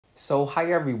So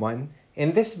hi everyone.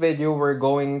 In this video, we're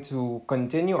going to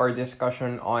continue our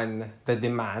discussion on the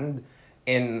demand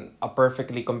in a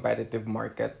perfectly competitive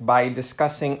market by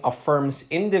discussing a firm's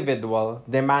individual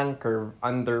demand curve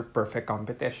under perfect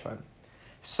competition.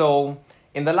 So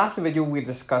in the last video, we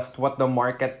discussed what the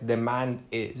market demand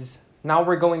is. Now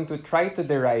we're going to try to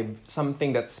derive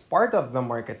something that's part of the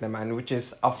market demand, which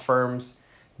is a firm's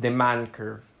demand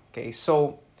curve. Okay,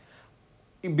 so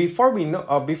before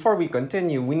we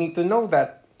continue, we need to know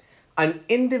that an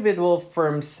individual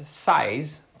firm's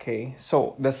size, okay,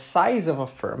 so the size of a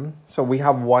firm, so we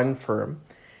have one firm,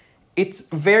 it's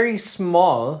very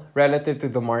small relative to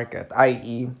the market,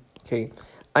 i.e., okay,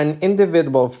 an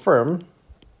individual firm,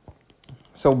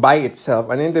 so by itself,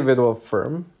 an individual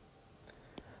firm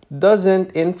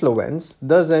doesn't influence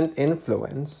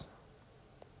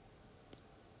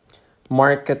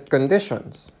market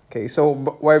conditions. Okay, so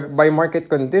by market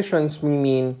conditions, we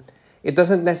mean it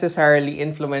doesn't necessarily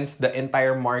influence the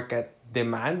entire market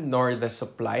demand, nor the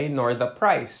supply, nor the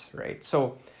price, right?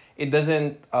 So it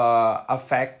doesn't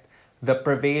affect the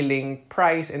prevailing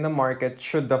price in the market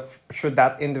should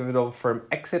that individual firm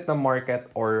exit the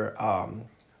market or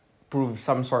prove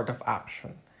some sort of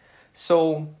action.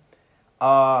 So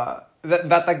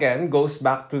that again goes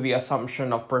back to the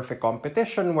assumption of perfect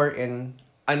competition, wherein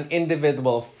an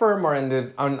individual firm or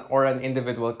an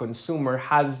individual consumer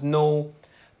has no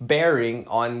bearing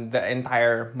on the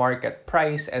entire market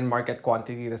price and market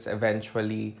quantity that's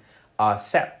eventually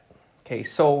set. Okay,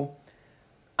 so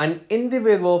an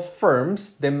individual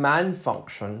firm's demand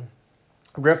function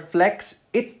reflects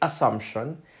its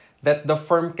assumption that the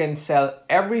firm can sell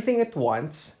everything it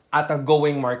wants at a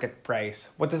going market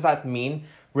price. What does that mean?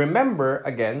 Remember,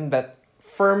 again, that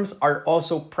firms are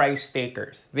also price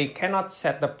takers. They cannot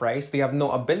set the price. They have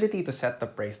no ability to set the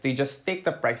price. They just take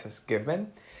the price as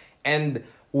given. And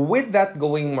with that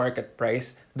going market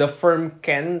price, the firm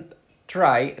can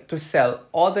try to sell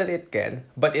all that it can,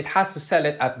 but it has to sell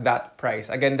it at that price.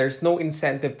 Again, there's no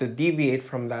incentive to deviate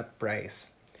from that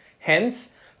price.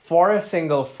 Hence, for a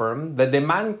single firm, the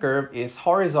demand curve is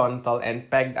horizontal and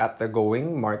pegged at the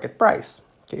going market price.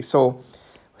 Okay, so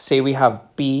say we have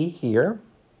P here.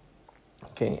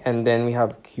 Okay, and then we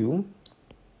have Q,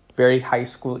 very high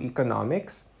school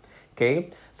economics. Okay,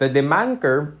 the demand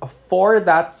curve for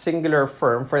that singular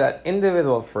firm, for that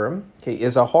individual firm, okay,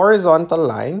 is a horizontal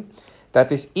line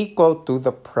that is equal to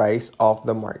the price of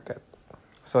the market.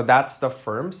 So that's the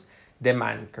firm's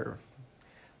demand curve.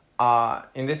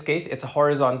 In this case, it's a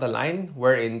horizontal line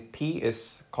wherein P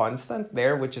is constant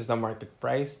there, which is the market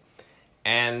price,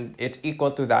 and it's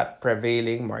equal to that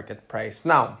prevailing market price.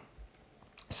 Now,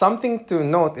 something to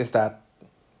note is that,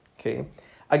 okay,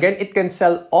 again, it can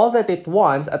sell all that it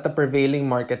wants at the prevailing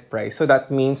market price. So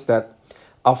that means that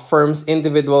a firm's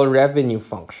individual revenue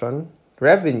function,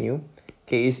 okay,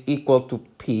 is equal to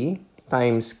P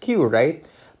times Q, right?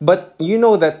 But you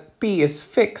know that P is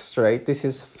fixed, right? This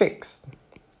is fixed.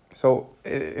 So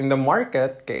in the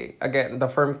market, okay, again, the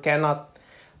firm cannot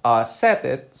set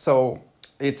it. So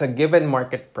it's a given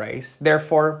market price.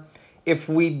 Therefore, if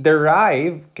we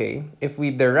derive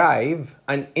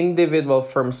an individual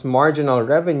firm's marginal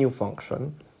revenue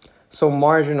function, so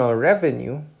marginal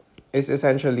revenue is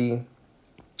essentially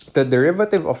the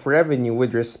derivative of revenue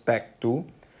with respect to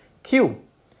Q.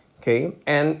 Okay,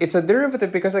 and it's a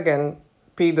derivative because, again,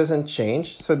 P doesn't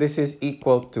change. So this is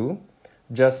equal to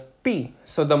just P.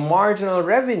 So the marginal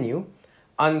revenue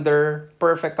under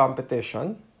perfect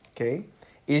competition, okay,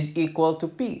 is equal to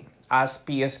P, as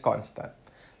P is constant.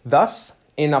 Thus,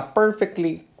 for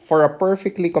a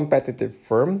perfectly competitive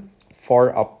firm,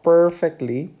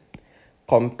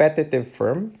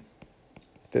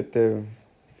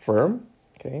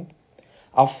 okay,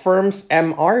 a firm's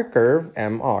MR curve,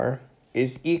 MR,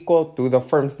 is equal to the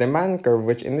firm's demand curve,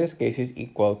 which in this case is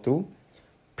equal to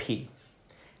P.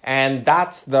 And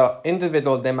that's the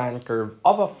individual demand curve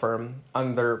of a firm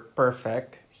under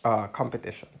perfect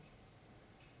competition.